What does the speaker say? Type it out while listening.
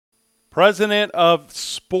president of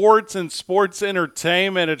sports and sports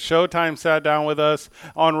entertainment at Showtime, sat down with us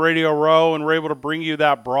on Radio Row, and we're able to bring you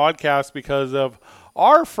that broadcast because of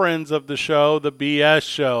our friends of the show, the BS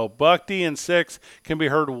Show. Buck D and Six can be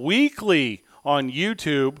heard weekly on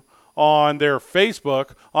YouTube, on their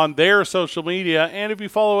Facebook, on their social media, and if you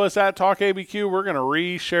follow us at Talk ABQ, we're going to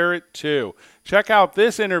reshare it too. Check out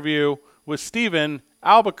this interview with Stephen,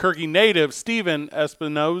 Albuquerque native Stephen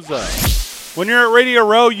Espinoza. When you're at Radio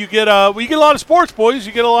Row, you get a lot of sports, boys.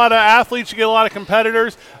 You get a lot of athletes. You get a lot of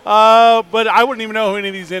competitors. But I wouldn't even know who any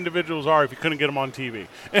of these individuals are if you couldn't get them on TV.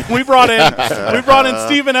 And we brought in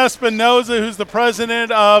Stephen Espinoza, who's the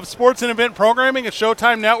president of Sports and Event Programming at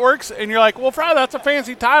Showtime Networks. And you're like, well, Fry, that's a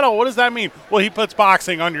fancy title. What does that mean? Well, he puts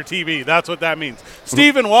boxing on your TV. That's what that means.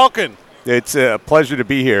 Stephen, welcome. It's a pleasure to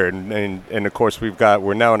be here, and of course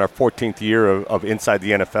we're now in our 14th year of Inside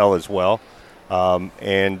the NFL as well, so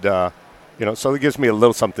it gives me a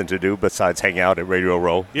little something to do besides hang out at Radio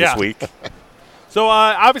Row this week. So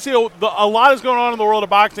obviously a lot is going on in the world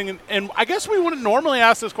of boxing, and I guess we wouldn't normally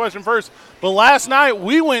ask this question first, but last night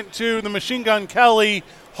we went to the Machine Gun Kelly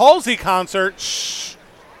Halsey concert.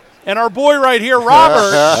 And our boy right here,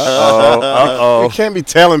 Robert. You can't be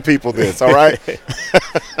telling people this, all right?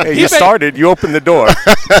 Hey, you started. You opened the door.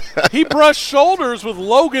 He brushed shoulders with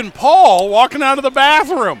Logan Paul walking out of the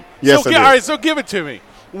bathroom. Yes, all right, so give it to me.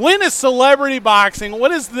 When is celebrity boxing?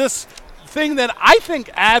 What is this thing that I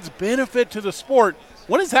think adds benefit to the sport?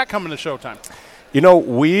 When is that coming to Showtime? You know,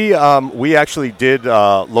 we actually did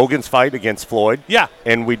Logan's fight against Floyd. Yeah.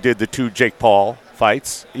 And we did the two Jake Paul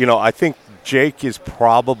fights. You know, I think Jake is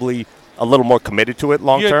probably a little more committed to it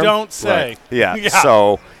long term. You don't say. Right. Yeah.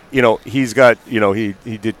 So, he's got,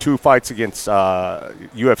 he did two fights against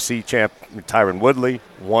UFC champ Tyron Woodley,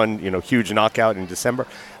 one, huge knockout in December.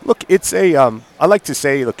 Look, it's I like to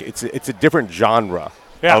say, it's a different genre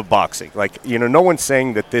of boxing. Like, no one's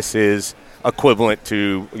saying that this is equivalent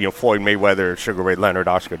to, Floyd Mayweather, Sugar Ray Leonard,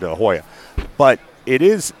 Oscar De La Hoya. But it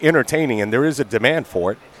is entertaining, and there is a demand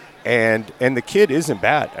for it. And the kid isn't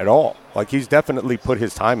bad at all. Like, he's definitely put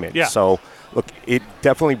his time in. Yeah. So, look, it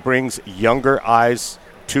definitely brings younger eyes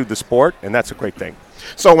to the sport, and that's a great thing.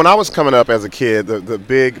 So when I was coming up as a kid, the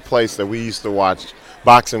big place that we used to watch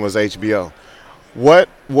boxing was HBO. What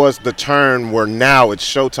was the turn where now it's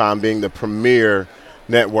Showtime being the premier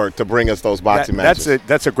network to bring us those boxing matches?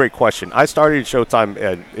 That's a great question. I started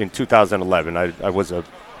Showtime in 2011. I was a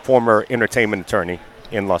former entertainment attorney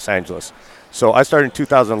in Los Angeles. So I started in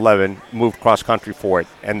 2011, moved cross-country for it,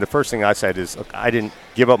 and the first thing I said is, look, I didn't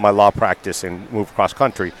give up my law practice and move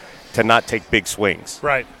cross-country to not take big swings.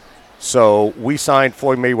 Right. So we signed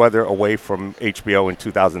Floyd Mayweather away from HBO in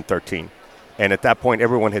 2013, and at that point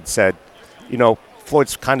everyone had said,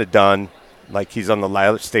 Floyd's kind of done, like he's on the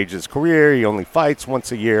last stage of his career, he only fights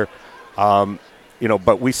once a year,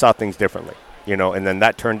 but we saw things differently, and then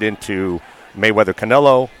that turned into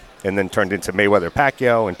Mayweather-Canelo, and then turned into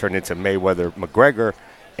Mayweather-Pacquiao, and turned into Mayweather-McGregor,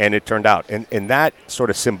 and it turned out. And that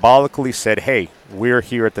sort of symbolically said, hey, we're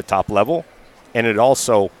here at the top level, and it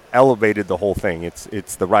also elevated the whole thing.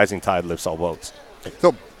 It's the rising tide lifts all boats.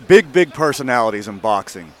 So big personalities in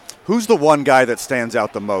boxing. Who's the one guy that stands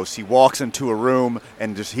out the most? He walks into a room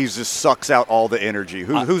and he just sucks out all the energy.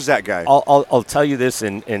 Who's that guy? I'll tell you this,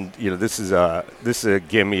 and this is a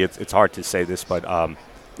gimme. It's hard to say this, but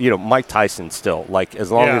Mike Tyson still, like,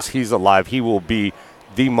 as long as he's alive, he will be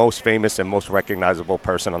the most famous and most recognizable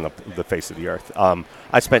person on the face of the earth.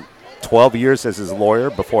 I spent 12 years as his lawyer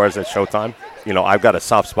before I was at Showtime. I've got a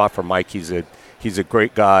soft spot for Mike. He's a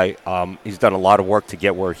great guy. He's done a lot of work to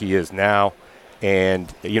get where he is now,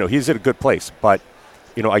 and he's at a good place. But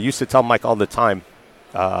I used to tell Mike all the time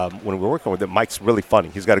when we were working with him, Mike's really funny.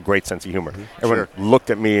 He's got a great sense of humor. Mm-hmm. Everyone looked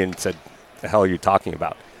at me and said, "The hell are you talking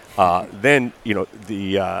about?" Then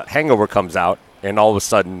the Hangover comes out, and all of a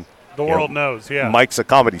sudden, the world knows. Yeah, Mike's a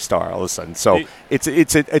comedy star all of a sudden. So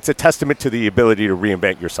it's a testament to the ability to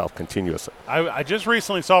reinvent yourself continuously. I just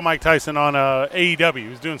recently saw Mike Tyson on AEW. He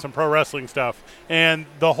was doing some pro wrestling stuff, and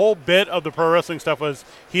the whole bit of the pro wrestling stuff was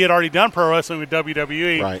he had already done pro wrestling with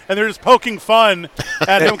WWE, right, and they're just poking fun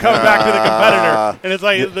at him coming back to the competitor, and it's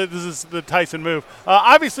like this is the Tyson move.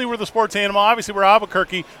 Obviously, we're the sports animal. Obviously, we're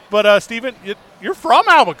Albuquerque, but Stephen, you're from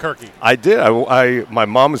Albuquerque. I did. My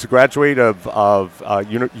mom was a graduate of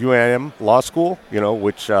UNM Law School,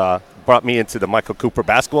 which brought me into the Michael Cooper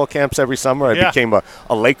basketball camps every summer. I became a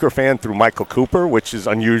Laker fan through Michael Cooper, which is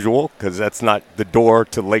unusual because that's not the door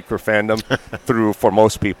to Laker fandom for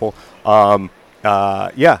most people.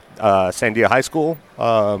 Sandia High School,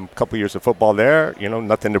 a couple years of football there.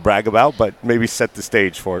 Nothing to brag about, but maybe set the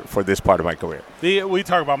stage for this part of my career. We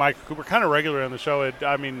talk about Michael Cooper kind of regularly on the show.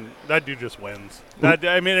 That dude just wins.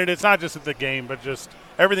 It's not just at the game, but just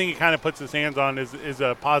everything he kind of puts his hands on is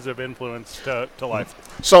a positive influence to life.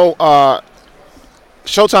 So,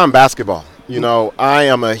 Showtime basketball. I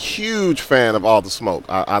am a huge fan of All the Smoke.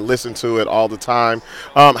 I listen to it all the time.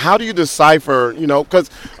 How do you decipher, because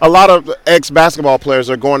a lot of ex-basketball players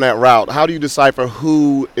are going that route. How do you decipher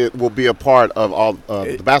who it will be a part of all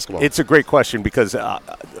the basketball? It's a great question because,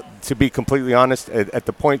 to be completely honest, at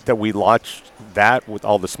the point that we launched that with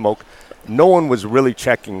All the Smoke, no one was really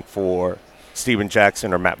checking for Steven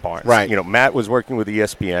Jackson or Matt Barnes. Right. Matt was working with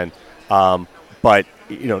ESPN, but,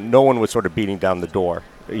 no one was sort of beating down the door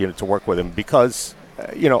to work with him because,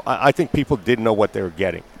 I think people didn't know what they were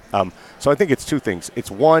getting. So I think it's two things.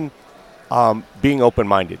 It's one, being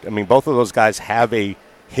open-minded. Both of those guys have a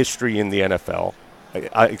history in the NFL, in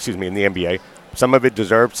the NBA. Some of it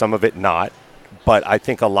deserved, some of it not. But I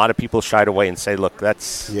think a lot of people shied away and say, look,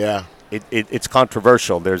 it's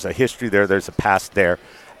controversial. There's a history there. There's a past there.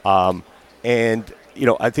 And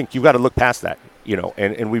I think you've got to look past that,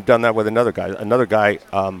 and we've done that with another guy. Another guy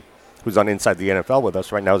who's on Inside the NFL with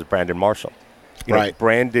us right now is Brandon Marshall.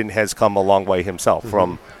 Brandon has come a long way himself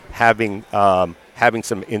from having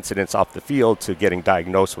some incidents off the field to getting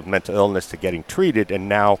diagnosed with mental illness to getting treated, and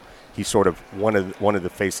now he's sort of one of the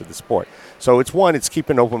face of the sport. So it's one, it's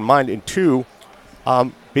keeping an open mind, and two,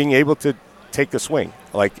 being able to take a swing.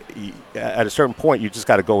 Like at a certain point, you just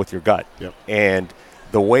got to go with your gut. Yep. And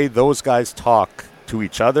the way those guys talk to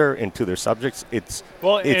each other and to their subjects, it's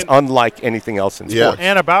unlike anything else in sports.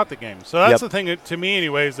 And about the game. So that's the thing, to me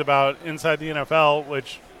anyways, about Inside the NFL,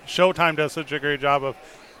 which Showtime does such a great job of,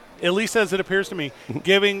 at least as it appears to me,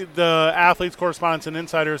 giving the athletes, correspondents, and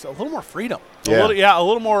insiders a little more freedom. A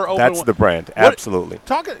little more open. That's the brand, absolutely.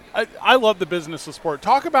 I love the business of sport.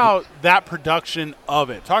 Talk about that production of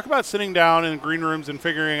it. Talk about sitting down in green rooms and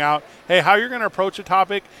figuring out, hey, how you're going to approach a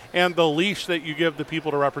topic and the leash that you give the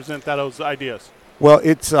people to represent those ideas. Well,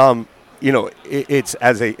 it's it's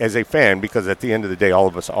as a fan, because at the end of the day, all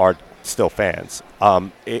of us are still fans.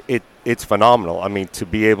 It's phenomenal. To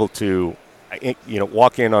be able to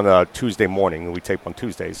walk in on a Tuesday morning, and we tape on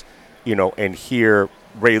Tuesdays, and hear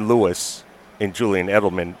Ray Lewis and Julian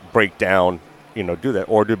Edelman break down, do that,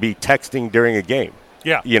 or to be texting during a game.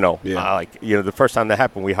 Yeah. The first time that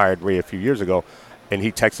happened, we hired Ray a few years ago, and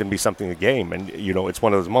he texted me something in the game, and it's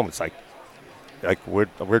one of those moments like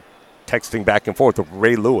we're texting back and forth with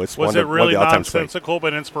Ray Lewis. Was it really nonsensical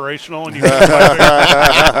but inspirational? And you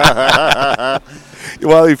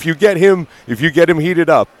well, if you get him heated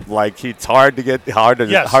up, it's hard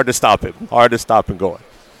to stop him. Hard to stop him going.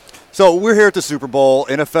 So we're here at the Super Bowl.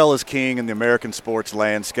 NFL is king in the American sports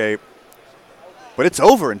landscape, but it's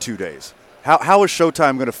over in 2 days. How is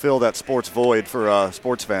Showtime going to fill that sports void for a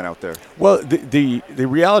sports fan out there? Well, the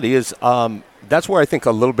reality is that's where I think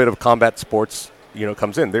a little bit of combat sports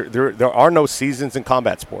comes in. There are no seasons in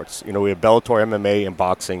combat sports. We have Bellator, MMA, and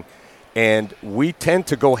boxing, and we tend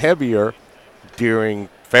to go heavier during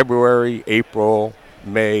February, April,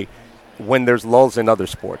 May, when there's lulls in other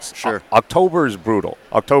sports. Sure. October is brutal.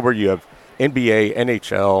 October, you have NBA,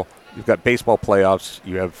 NHL, you've got baseball playoffs,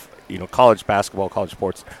 you have college basketball, college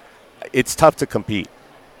sports. It's tough to compete,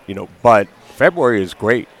 but February is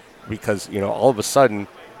great because all of a sudden,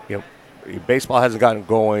 baseball hasn't gotten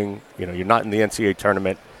going. You're not in the NCAA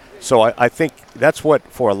tournament. So I think that's what,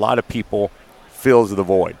 for a lot of people, fills the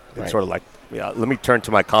void. It's sort of like, let me turn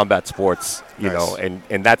to my combat sports,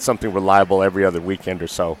 and that's something reliable every other weekend or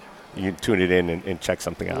so. You can tune it in and check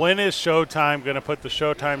something out. When is Showtime going to put the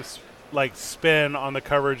Showtime spin on the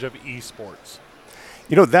coverage of esports?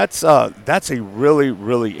 That's a really,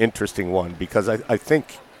 really interesting one because I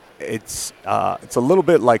think it's a little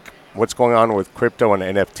bit like what's going on with crypto and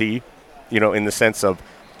NFT. In the sense of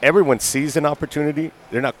everyone sees an opportunity.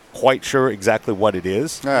 They're not quite sure exactly what it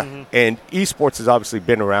is. And esports has obviously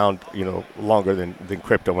been around, longer than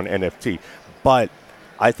crypto and NFT. But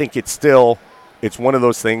I think it's one of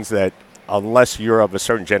those things that unless you're of a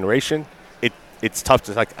certain generation, it's tough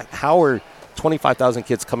to, how are 25,000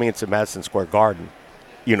 kids coming into Madison Square Garden,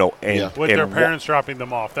 with their parents dropping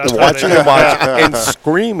them off. That's watching them watch and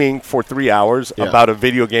screaming for 3 hours about a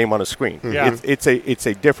video game on a screen. Yeah. It's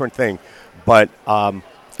a different thing. But,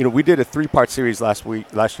 we did a 3-part series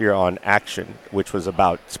last year on Action, which was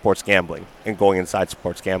about sports gambling and going inside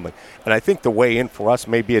sports gambling. And I think the way in for us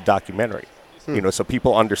may be a documentary, so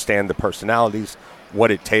people understand the personalities, what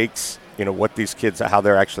it takes, what these kids, how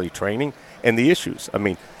they're actually training. and the issues. I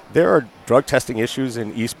mean, there are drug testing issues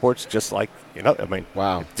in esports, just like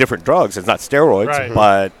Wow. different drugs. It's not steroids, Right.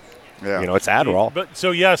 but Yeah. it's Adderall. But so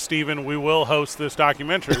yes, Stephen, we will host this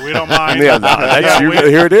documentary. We don't mind. Yeah,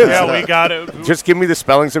 here it is. Yeah, we got it. Just give me the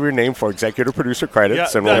spellings of your name for executive producer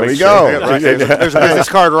credits, Yeah, and we'll there make we sure. go. Yeah, right. There's a business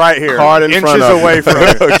card right here. Card in front inches of you. away from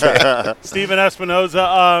it. Stephen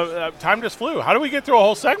Espinoza, time just flew. How do we get through a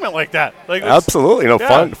whole segment like that? Like it's Absolutely,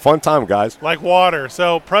 Yeah. fun time, guys. like water.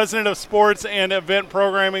 So, president of sports and event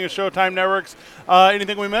programming at Showtime Networks.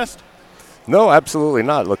 Anything we missed? No, absolutely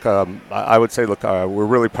not. Look, I would say, we're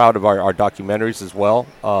really proud of our documentaries as well.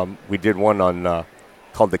 We did one on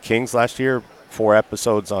called The Kings last year, 4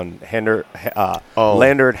 episodes on Landert,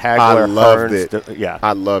 Hagler, I loved Hearns. it. Yeah,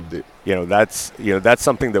 I loved it. that's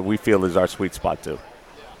something that we feel is our sweet spot too.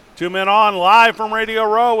 2 Men On, live from Radio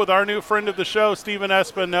Row with our new friend of the show, Stephen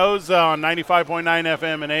Espinoza, on 95.9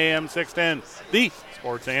 FM and AM 610, the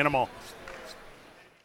Sports Animal.